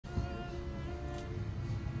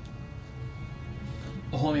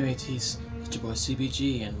homie mateys, it's your boy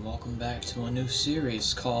CBG and welcome back to a new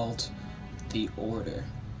series called The Order.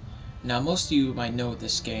 Now most of you might know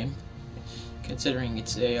this game, considering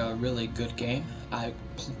it's a really good game. I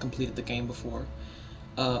completed the game before,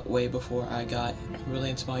 way before I got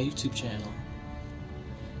really into my YouTube channel.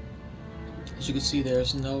 As you can see,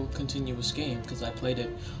 there's no continuous game because I played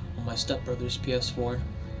it on my stepbrother's PS4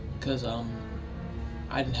 because I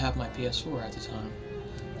didn't have my PS4 at the time.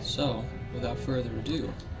 So, without further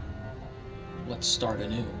ado, let's start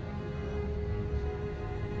anew.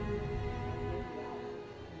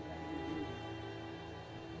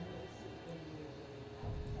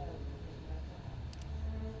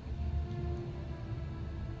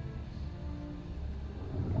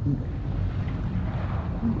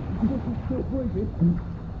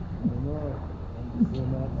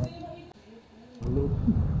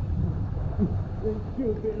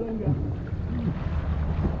 A bit longer.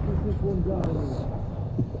 This one down.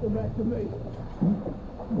 Come back to me.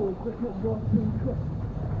 Boy, quick, let's go.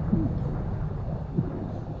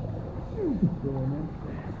 Go on, man.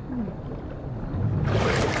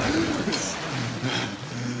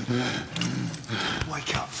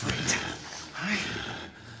 Wake up, friend.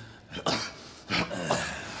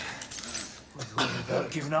 We thought about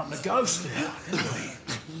giving up on the ghost now, didn't we?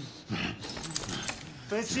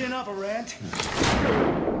 Fancy another rant?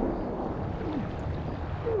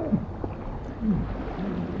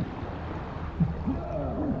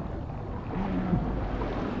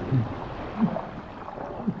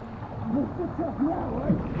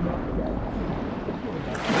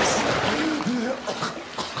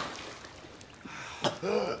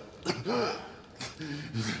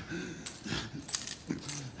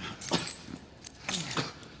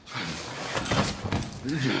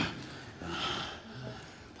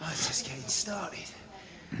 It's just getting started.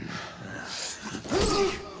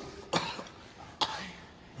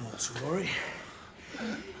 Not to worry.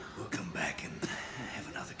 We'll come back and have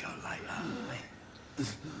another go later,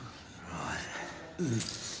 Right.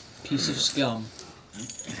 Piece of scum.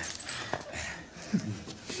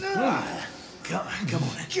 Come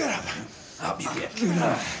on, get up. Up you get. Get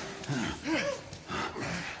up.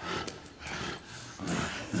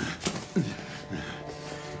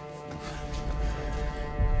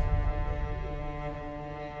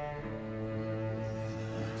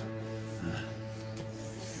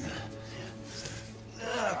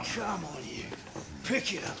 Come on, you.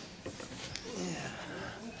 Pick it up. Yeah.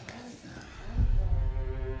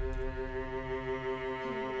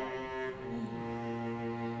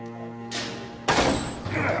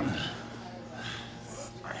 Come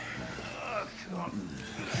on.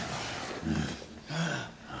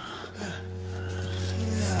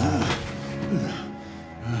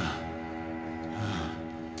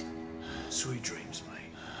 Sweet dreams, mate.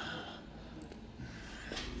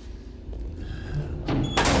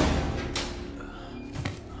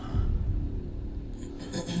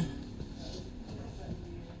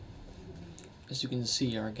 As you can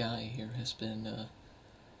see, our guy here has been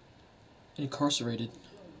incarcerated.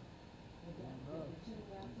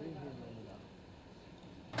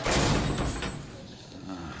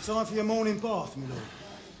 Time for your morning bath, my lord.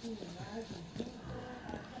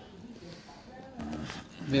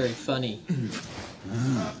 Very funny.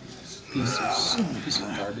 Piece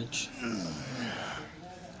of garbage.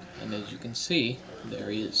 And as you can see, there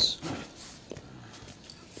he is.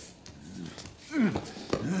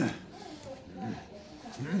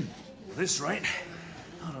 At this rate,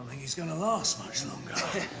 I don't think he's going to last much longer.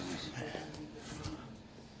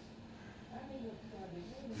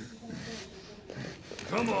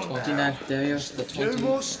 Come on 29th day of the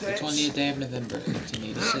 20th day of November,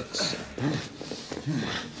 1886.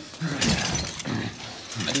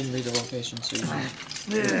 I didn't read the location, so you can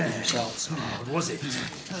read it yourself. What was it?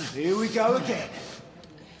 Here we go again.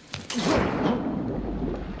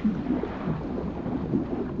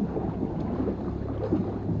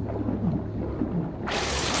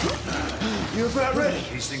 You about ready?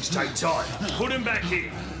 These things take time. Put him back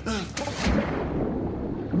in.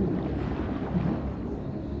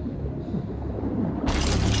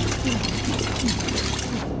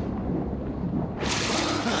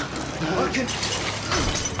 I can...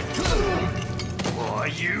 Why,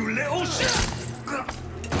 you little shit!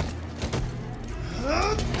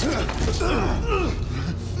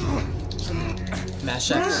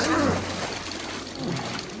 Mash X.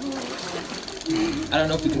 I don't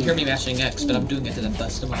know if you can hear me mashing X, but I'm doing it to the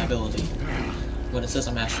best of my ability. When it says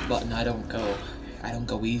I mash the button, I don't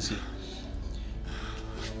go easy.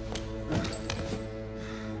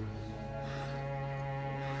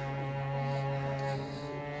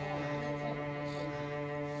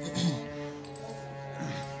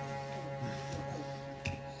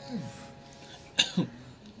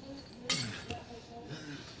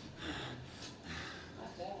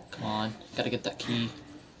 get that key.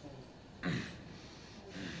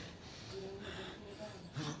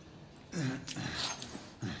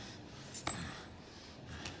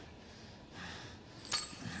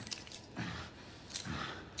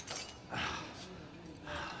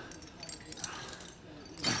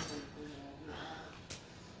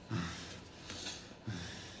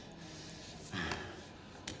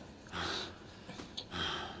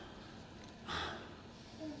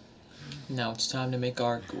 Now it's time to make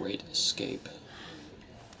our great escape.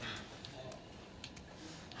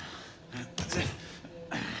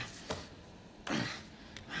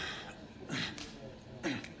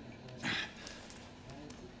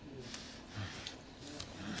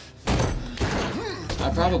 I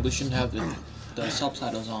probably shouldn't have the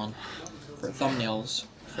subtitles on for thumbnails,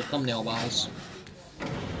 for thumbnail wise.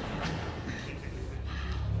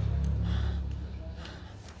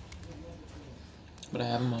 But I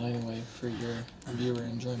have them on anyway for your viewer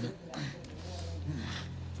enjoyment.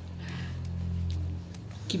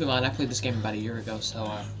 Keep in mind, I played this game about a year ago, so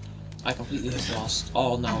I completely have lost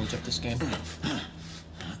all knowledge of this game.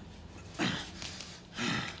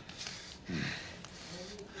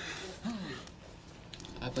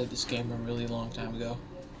 I played this game a really long time ago.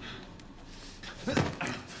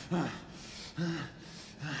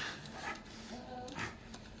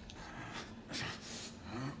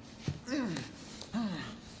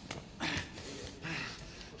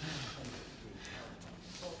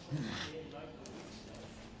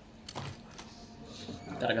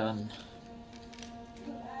 Got a gun.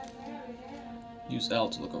 Use L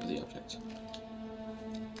to look over the object.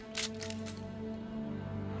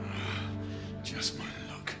 Just my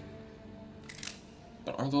luck.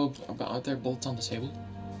 But aren't there bolts on the table?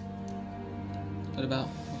 What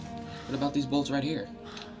about these bolts right here?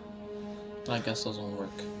 I guess those won't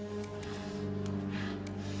work.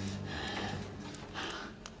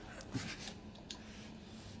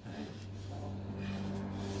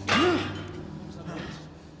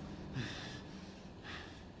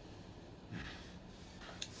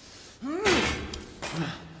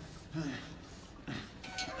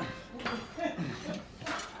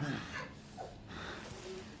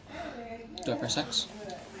 Do I press X?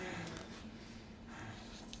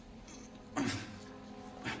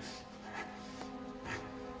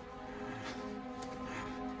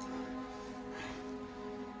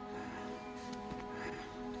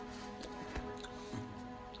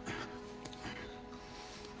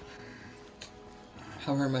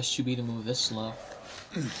 How hard must you be to move this slow?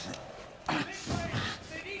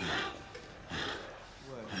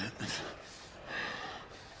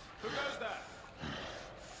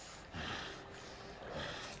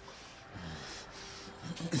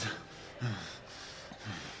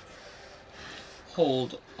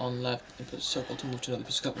 Hold on left and put circle to move to another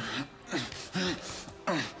piece of cover.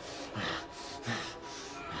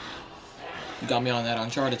 You got me on that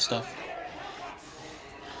Uncharted stuff.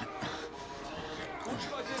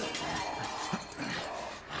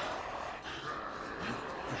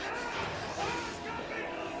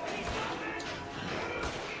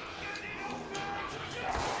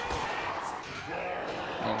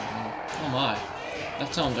 Oh my,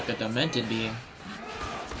 that sounds like a demented being.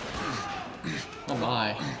 Oh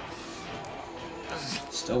my.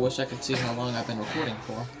 Still wish I could see how long I've been recording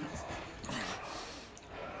for.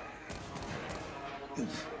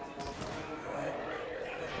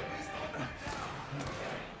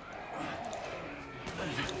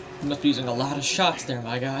 You must be using a lot of shots there,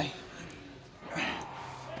 my guy.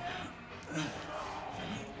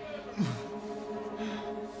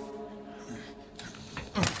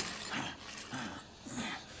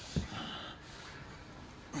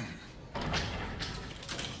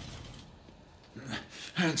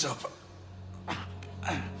 Hands up.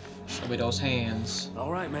 Show me those hands.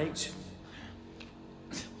 All right, mate.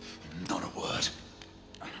 Not a word.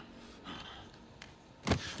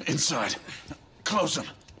 Inside. Close them.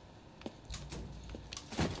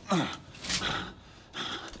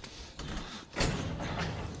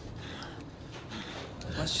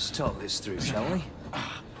 Let's just talk this through, shall we?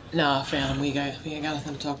 Nah, fam, we ain't got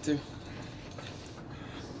nothing to talk through.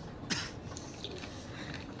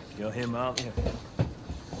 You're him, aren't you?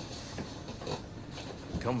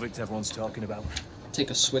 Convict everyone's talking about.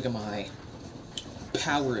 Take a swig of my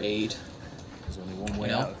Powerade. There's only one way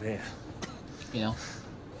You know? out of here. You know?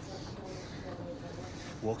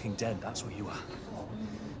 Walking Dead, that's what you are.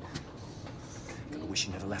 I wish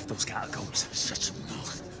you never left those catacombs. Such a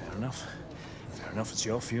mouth. Fair enough. Fair enough, it's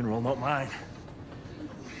your funeral, not mine.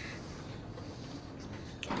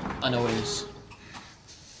 I know it is.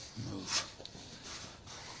 Move.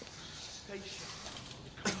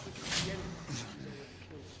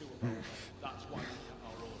 That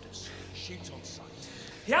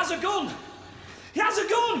He has a gun! He has a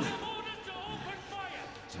gun!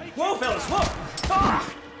 Whoa, fellas, whoa!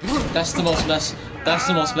 Ah! That's the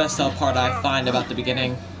most messed up part I find about the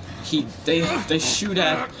beginning. They shoot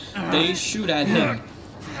at him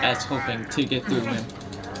as hoping to get through him.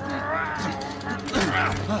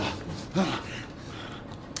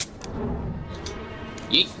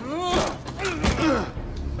 Yeet.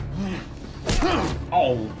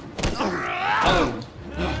 Oh. Oh.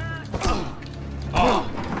 Oh.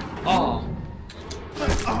 Oh.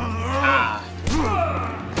 Ah.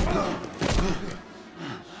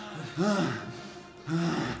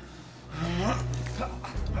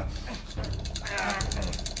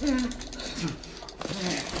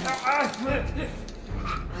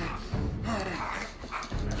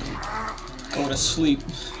 Go to sleep.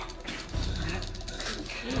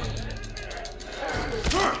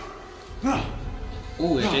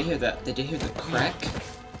 Ooh, did you hear that? Did you hear the crack?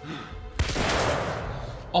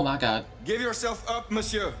 Oh my god. Give yourself up,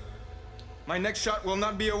 monsieur. My next shot will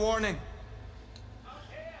not be a warning.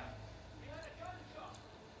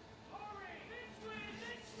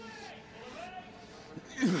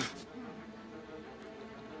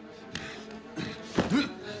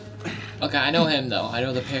 Okay, I know him though. I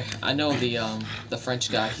know the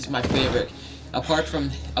French guy. He's my favorite. Apart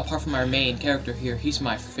from our main character here, he's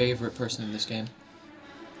my favorite person in this game.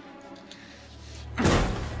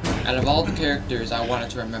 Out of all the characters I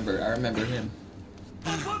wanted to remember, I remember him.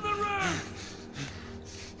 Up on the roof!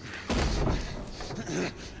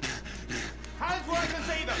 Hands where I can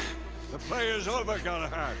see them! The play's over,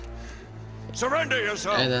 Galahad. Surrender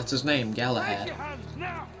yourself! And that's his name, Raise Galahad. your hands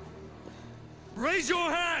now! Raise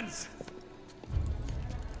your hands!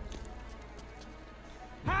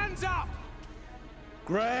 Hands up!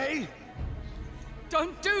 Gray,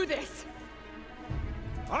 Don't do this!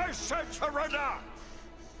 I said surrender!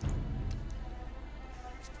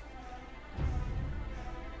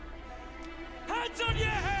 Hands on your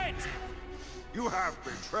head! You have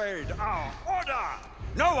betrayed our order!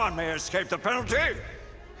 No one may escape the penalty!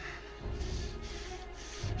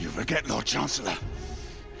 You forget, Lord Chancellor.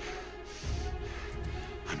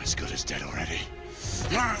 I'm as good as dead already.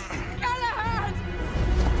 Galahad!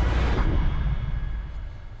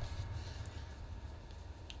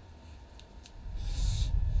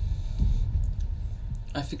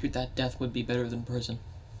 I figured that death would be better than prison.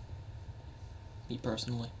 Me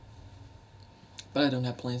personally. But I don't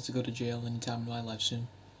have plans to go to jail anytime in my life soon.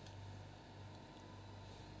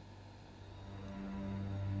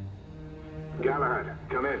 Galahad,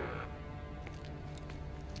 come in.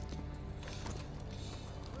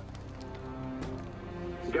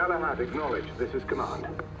 Galahad, acknowledge. This is command.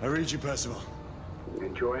 I read you, Percival.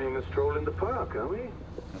 Enjoying a stroll in the park, are we?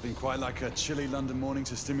 Nothing quite like a chilly London morning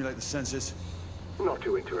to stimulate the senses. Not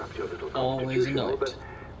to interrupt your little Always a constitutional, note. but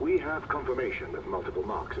we have confirmation of multiple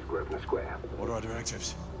marks at Grosvenor Square. What are our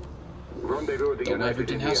directives? Rendezvous at the The United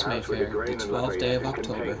Waverton India House House with the Mayfair, grain the and 12th day of Lafayette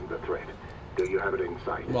October. contains the threat. Do you have it in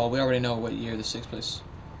sight? Well, we already know what year this takes place.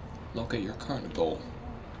 Locate your current goal.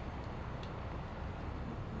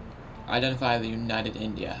 Identify the United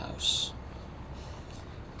India House.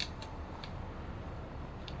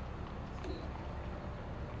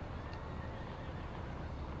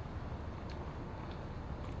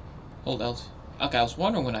 Hold out. Okay, I was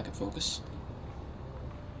wondering when I could focus.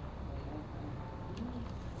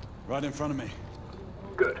 Right in front of me.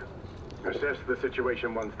 Good. Assess the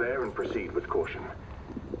situation once there and proceed with caution.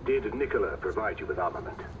 Did Nicola provide you with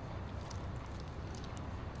armament?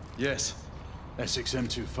 Yes. Essex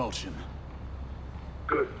M2 Falchion.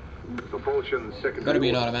 Good. The Falchion's secondary Better be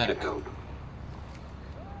an orders automatic. should help.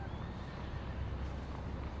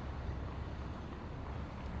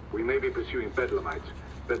 We may be pursuing Bedlamites,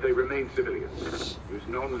 but they remain civilians. Use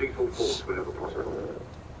non-lethal force whenever possible.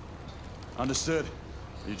 Understood.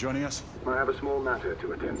 Are you joining us? I have a small matter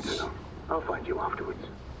to attend to. I'll find you afterwards.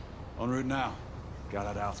 En route now.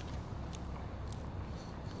 Galahad out.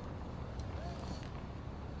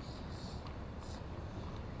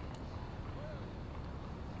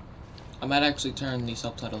 I might actually turn the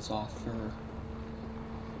subtitles off for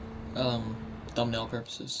thumbnail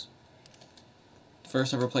purposes.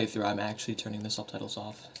 First ever playthrough, I'm actually turning the subtitles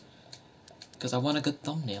off because I want a good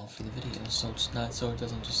thumbnail for the video, so it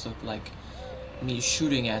doesn't just look like me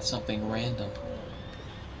shooting at something random,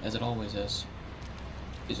 as it always is.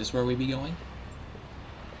 Is this where we be going?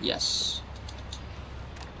 Yes.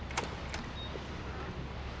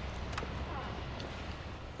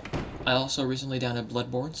 I also recently downloaded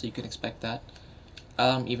Bloodborne, so you can expect that.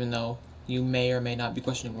 Even though you may or may not be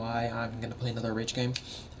questioning why I'm gonna play another Rage game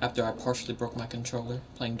after I partially broke my controller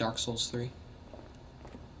playing Dark Souls 3.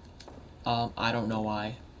 I don't know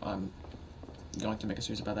why I'm going to make a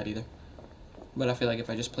series about that either. But I feel like if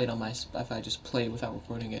I just play without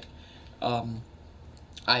recording it, I'm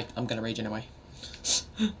gonna rage anyway.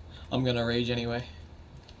 I'm gonna rage anyway.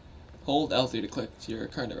 Hold L3 to click your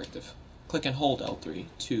current directive. Click and hold L3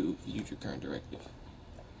 to use your current directive.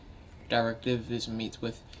 Directive is meets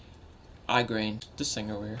with Igrain, this thing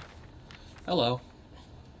over here. Hello.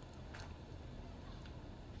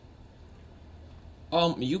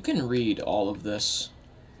 You can read all of this.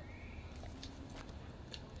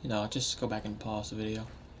 You know, just go back and pause the video.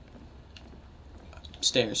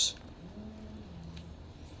 Stairs.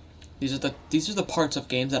 These are the parts of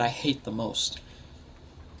games that I hate the most.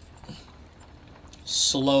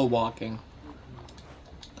 Slow walking.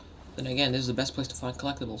 Then again, this is the best place to find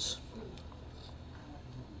collectibles.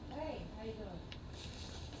 Hey, how you doing?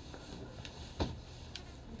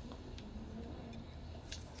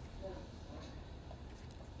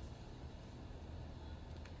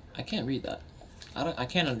 I can't read that. I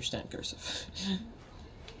can't understand cursive.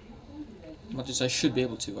 Much as I should be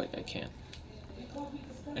able to, I can't.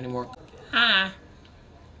 Anymore. Ah!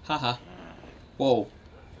 Haha. Whoa.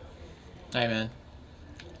 Hey man.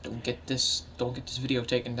 Don't get this video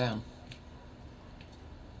taken down.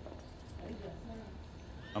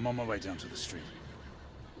 I'm on my way down to the street.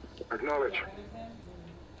 Acknowledge.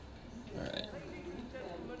 Alright.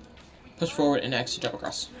 Push forward and X to jump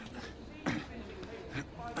across.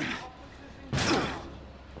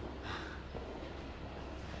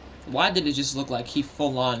 Why did it just look like he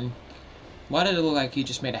why did it look like he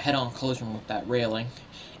just made a head-on collision with that railing,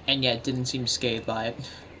 and yet didn't seem scathed by it?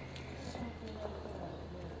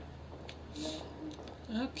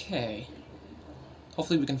 Okay.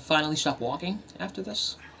 Hopefully we can finally stop walking after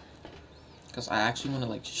this. Because I actually want to,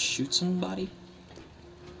 like, shoot somebody.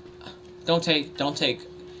 Don't take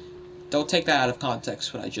that out of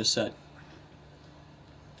context, what I just said.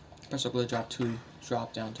 Press circle to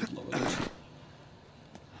drop down to the lower edge.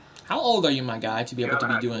 How old are you, my guy, to be able to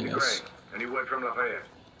be doing this? Any word from Lafayette?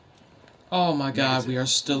 Oh my god, we are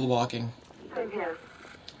still walking. Same here.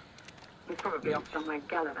 He's probably off somewhere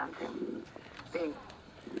gallivanting. Being...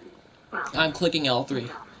 Well, I'm clicking L3.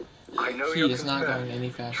 I know He is not going any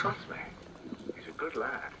faster. Trust me. He's a good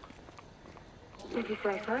lad. did you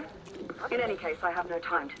say so? In any case, I have no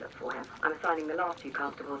time to look for him. I'm assigning the last few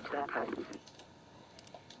constables to their posts.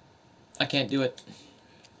 I can't do it.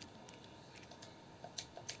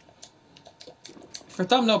 For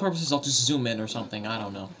thumbnail purposes, I'll just zoom in or something. I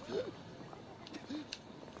don't know.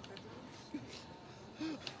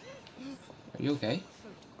 Are you okay?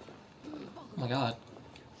 Oh my god.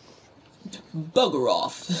 Bugger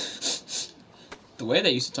off. The way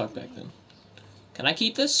they used to talk back then. Can I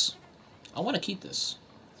keep this? I want to keep this.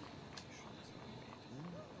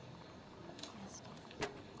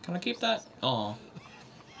 Can I keep that? Oh.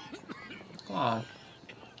 Come on.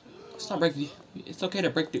 Let's not break the... It's okay to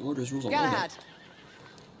break the order's rules a little bit.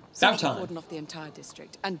 About time. Cordon off the entire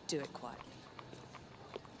district and do it quietly.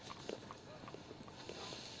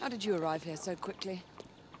 How did you arrive here so quickly?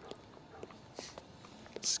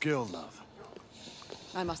 Skill, love.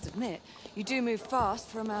 I must admit, you do move fast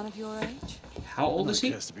for a man of your age. How old is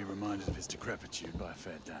he? Cares to be reminded of his decrepitude by a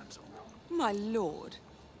fair damsel. My lord,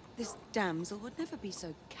 this damsel would never be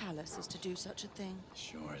so callous as to do such a thing.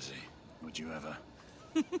 Sure is he. Would you ever?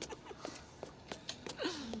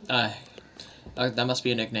 That must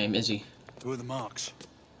be a nickname, Izzy. Who are the marks?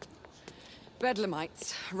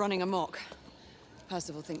 Bedlamites running amok.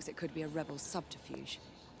 Percival thinks it could be a rebel subterfuge.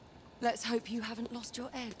 Let's hope you haven't lost your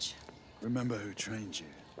edge. Remember who trained you?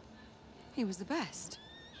 He was the best.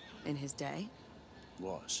 In his day.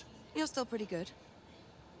 Was. You're still pretty good.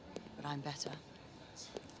 But I'm better.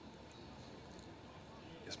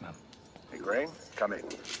 Yes, ma'am. Hey, Grain, come in.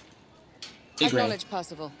 Acknowledge,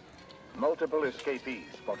 Percival. Multiple escapees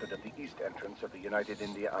spotted at the east entrance of the United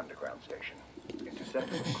India Underground Station.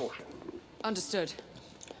 Intercept with caution. Understood.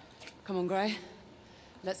 Come on, Grey.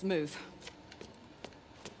 Let's move.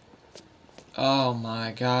 Oh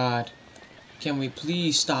my god. Can we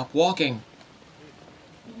please stop walking?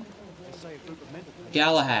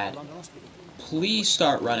 Galahad, please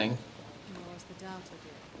start running.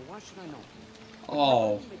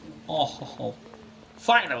 Oh. Oh.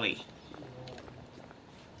 Finally.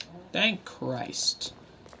 Thank Christ.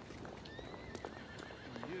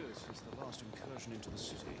 Years since the last incursion into the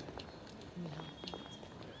city.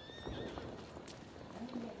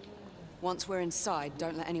 Once we're inside,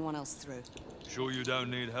 don't let anyone else through. Sure you don't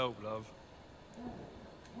need help, love?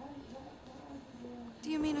 Do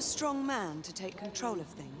you mean a strong man to take control of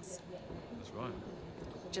things? That's right.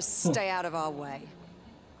 Just stay out of our way.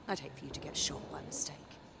 I'd hate for you to get shot by mistake.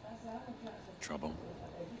 Trouble.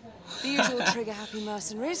 The usual trigger-happy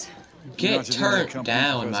mercenaries. Get turned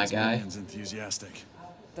down, my guy. Enthusiastic.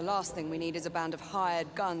 The last thing we need is a band of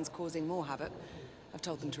hired guns causing more havoc. I've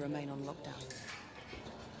told them to remain on lockdown.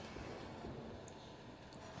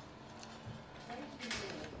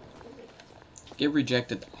 Get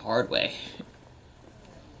rejected the hard way.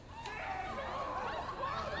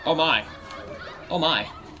 Oh my. Oh my.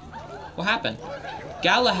 What happened?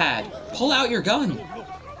 Galahad, pull out your gun.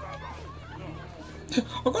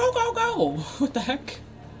 Go, go, go. What the heck?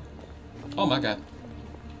 Oh my god.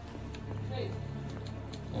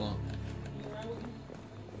 Hold on.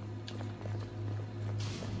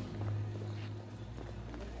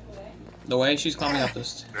 The way she's climbing up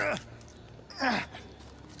this.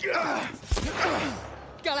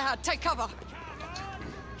 Galahad, take cover!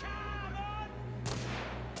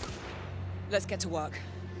 Let's get to work.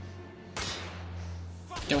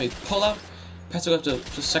 Can we pull up? Press it up to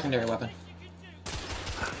secondary weapon.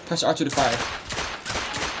 Press R2 to fire.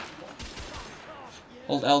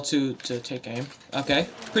 Hold L2 to take aim. Okay,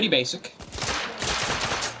 pretty basic.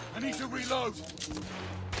 I need to reload.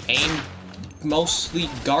 Aim mostly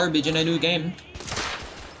garbage in a new game.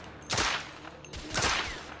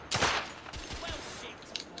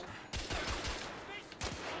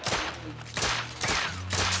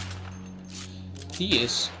 He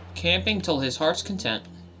is camping till his heart's content.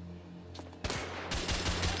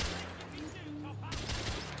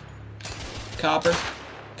 Copper.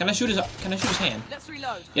 Can I shoot his hand? Let's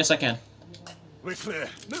reload. Yes, I can. We're clear.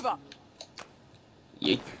 Move up.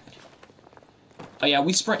 Yeet. Oh yeah,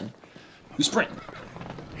 we sprinting. We sprinting.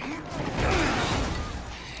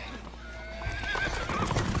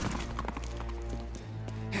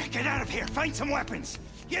 Get out of here! Find some weapons!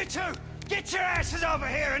 You two! Get your asses over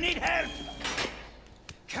here! I need help!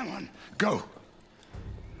 Come on. Go.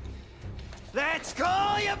 Let's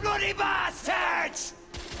go, you bloody bastards!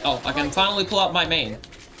 Oh, I can finally pull out my main.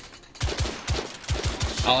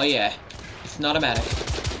 Oh yeah. It's not automatic.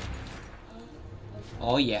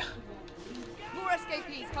 Oh yeah. More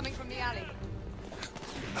escapees coming from the alley.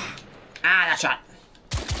 Ah, that shot.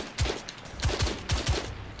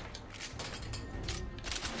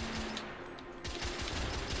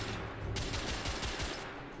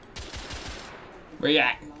 Where you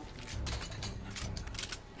at?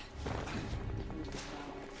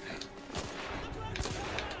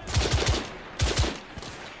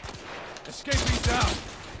 Escapees down.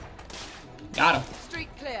 Got him. Street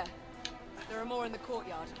clear. There are more in the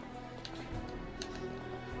courtyard.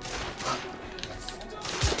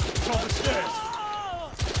 Top the stairs.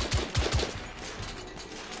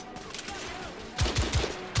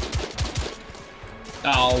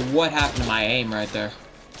 Oh, what happened to my aim right there?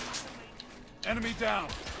 Enemy down.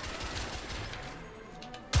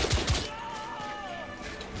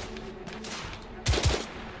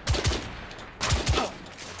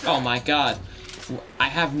 Oh my god. I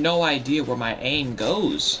have no idea where my aim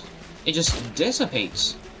goes. It just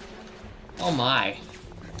dissipates. Oh my.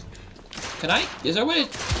 Can I? Is there a way to...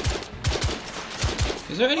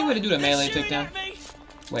 Is there any way to do the melee takedown?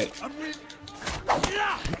 Wait.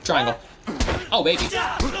 Triangle. Oh baby.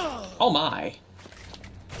 Oh my.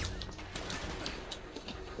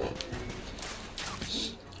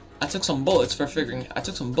 I took some bullets for figuring how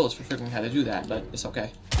to do that, but it's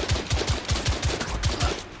okay.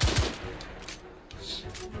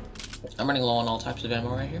 I'm running low on all types of ammo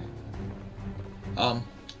right here.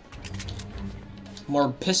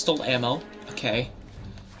 More pistol ammo. Okay.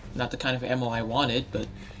 Not the kind of ammo I wanted, but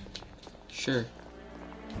sure.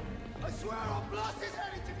 I swear I'll blast his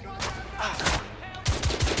head into goddamn...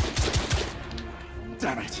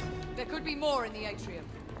 Damn it. There could be more in the atrium.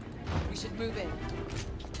 We should move in.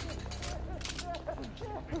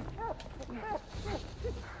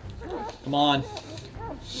 Come on.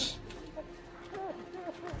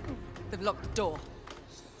 They've locked the door.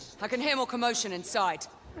 I can hear more commotion inside.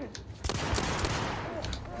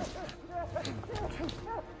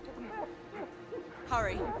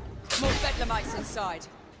 Hurry. More bedlamites inside.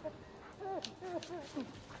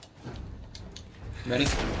 Ready?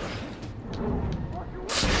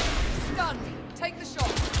 Stun! Take the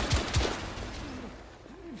shot.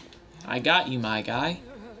 I got you, my guy.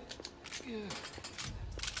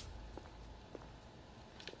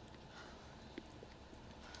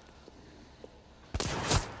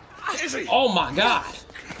 Izzy! Oh my god!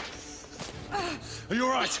 Are you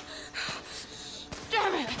alright?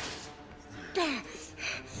 Damn it!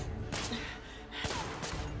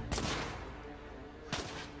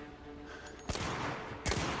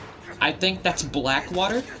 I think that's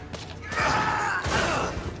Blackwater.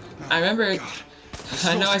 I remember.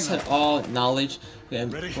 I know I said all knowledge, Yeah,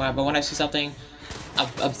 but when I see something,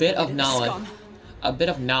 a bit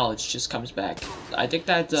of knowledge just comes back. I think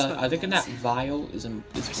that in that vial is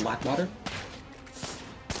black water.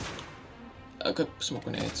 Good smoke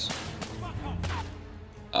grenades.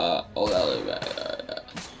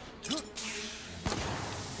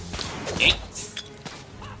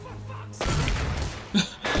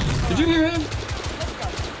 Did you hear him?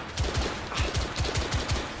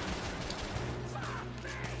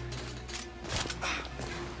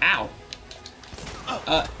 Ow.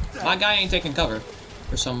 My guy ain't taking cover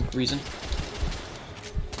for some reason.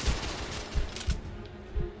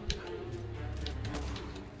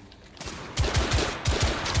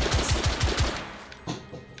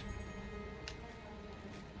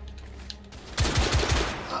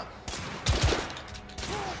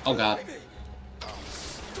 Oh god.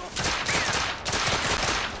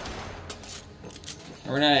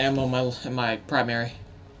 I ran out of ammo in my primary.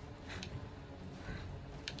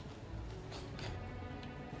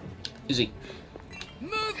 Is he?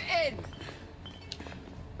 Move in!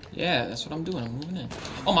 Yeah, that's what I'm doing. I'm moving in.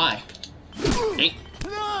 Oh my! Hey.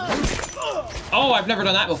 Oh, I've never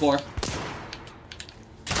done that before.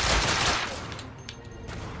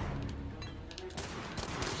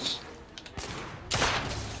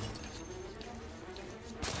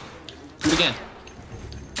 Do it again.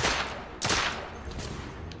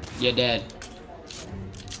 You're dead.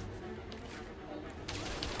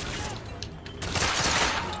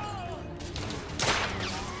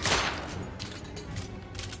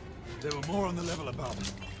 There were more on the level above.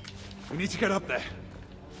 We need to get up there.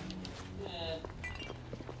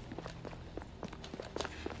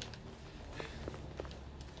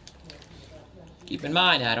 Keep in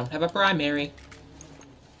mind, I don't have a primary.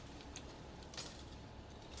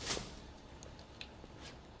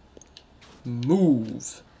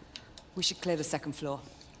 Move. We should clear the second floor.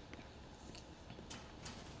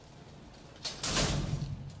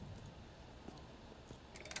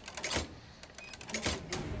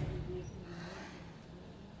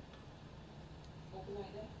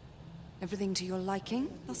 Everything to your liking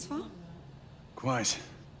thus far? Quite.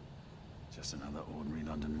 Just another ordinary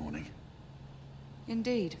London morning.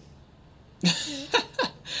 Indeed. In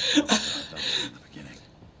the beginning.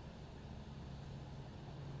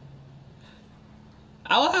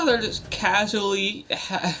 I love how they're just casually.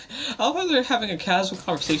 I love how they're having a casual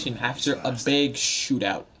conversation after a big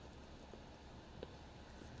shootout.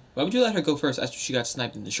 Why would you let her go first after she got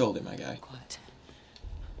sniped in the shoulder, my guy? Quiet.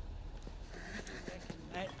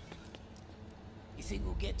 You think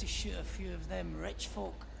we'll get to shoot a few of them rich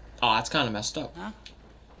folk? Oh, that's kind of messed up. Huh?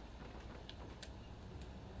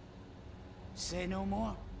 Say no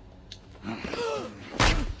more.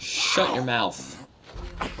 Shut your mouth.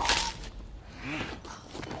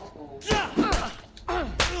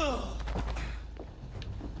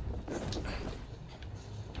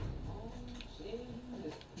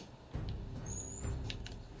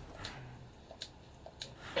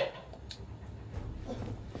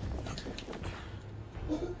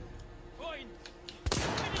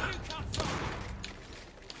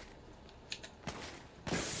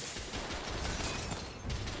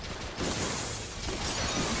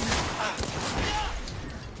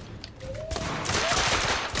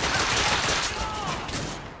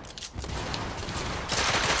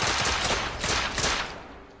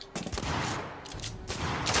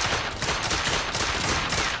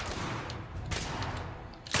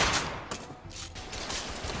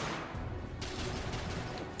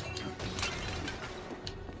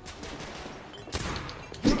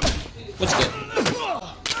 What's good?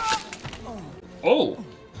 Oh!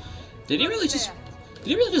 Did he really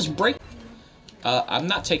just break? I'm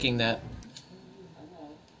not taking that.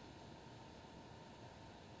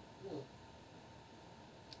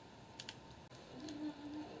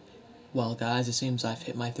 Well guys, it seems I've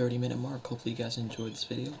hit my 30-minute mark. Hopefully you guys enjoyed this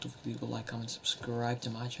video. Don't forget to leave a like, comment, subscribe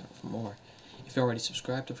to my channel for more. If you're already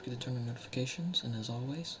subscribed, don't forget to turn on notifications. And as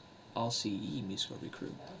always, I'll see ye, musical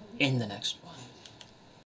recruit, in the next one.